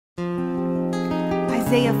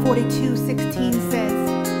Isaiah 42:16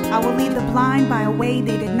 says, I will lead the blind by a way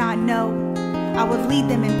they did not know. I will lead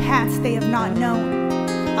them in paths they have not known.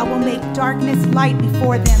 I will make darkness light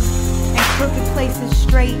before them and crooked places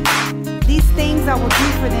straight. These things I will do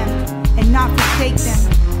for them and not forsake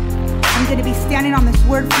them. I'm going to be standing on this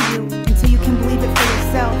word for you until you can believe it for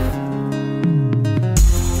yourself.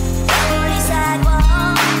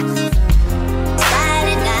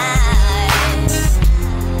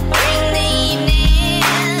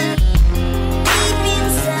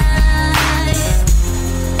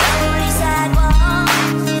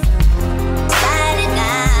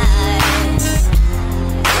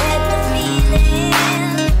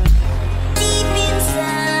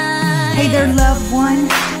 Hey there, loved one,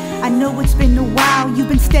 I know it's been a while. You've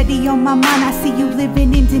been steady on my mind. I see you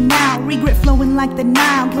living in denial, regret flowing like the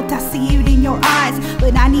Nile, guilt I see it in your eyes.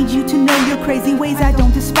 But I need you to know your crazy ways I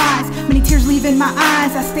don't despise. Many tears leaving my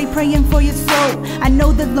eyes, I stay praying for your soul. I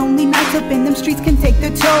know the lonely nights up in them streets can take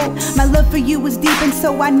their toll. My love for you is deep and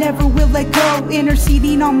so I never will let go.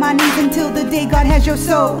 Interceding on my knees until the day God has your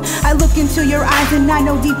soul. I look into your eyes and I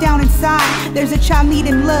know deep down inside there's a child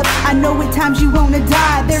needing love. I know at times you wanna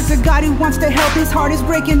die. There's a God who wants to help, his heart is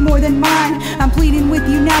breaking more than mine. I'm pleading with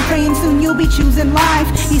you now, praying soon you'll be choosing life.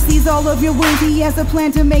 He sees all of your wounds, he has a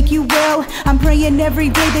plan to make you well. I'm praying every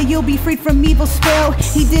day that you'll be freed from evil spell.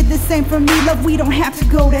 He did the same for me, love, we don't have to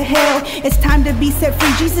go to hell. It's time to be set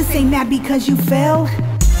free, Jesus ain't mad because you fell.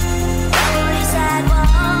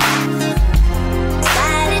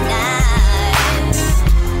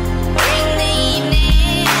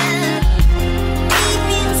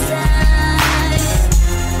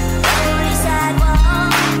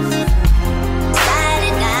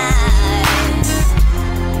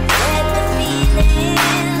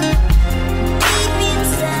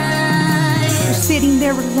 Sitting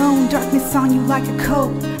there alone, darkness on you like a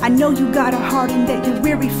coat. I know you got a heart and that you're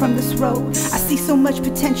weary from this road. I see so much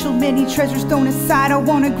potential, many treasures thrown aside. I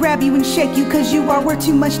wanna grab you and shake you cause you are worth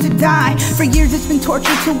too much to die. For years it's been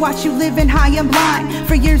torture to watch you living high and blind.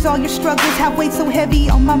 For years all your struggles have weighed so heavy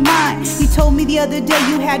on my mind. You told me the other day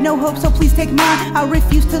you had no hope, so please take mine. I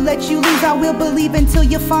refuse to let you lose, I will believe until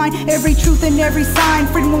you find every truth and every sign.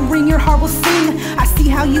 Freedom will ring, your heart will sing. I see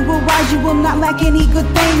how you will rise, you will not lack any good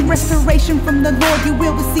thing. Restoration from the Lord, you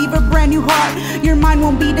will receive a brand new heart. Your mind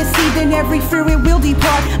won't be deceived and every fear it will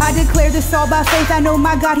depart. I declare this all by faith, I know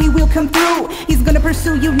my God, he will come through. He's gonna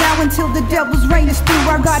pursue you now until the devil's reign is through.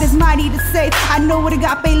 Our God is mighty to save, I know what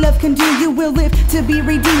agape love can do. You will live to be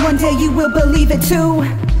redeemed, one day you will believe it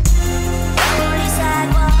too.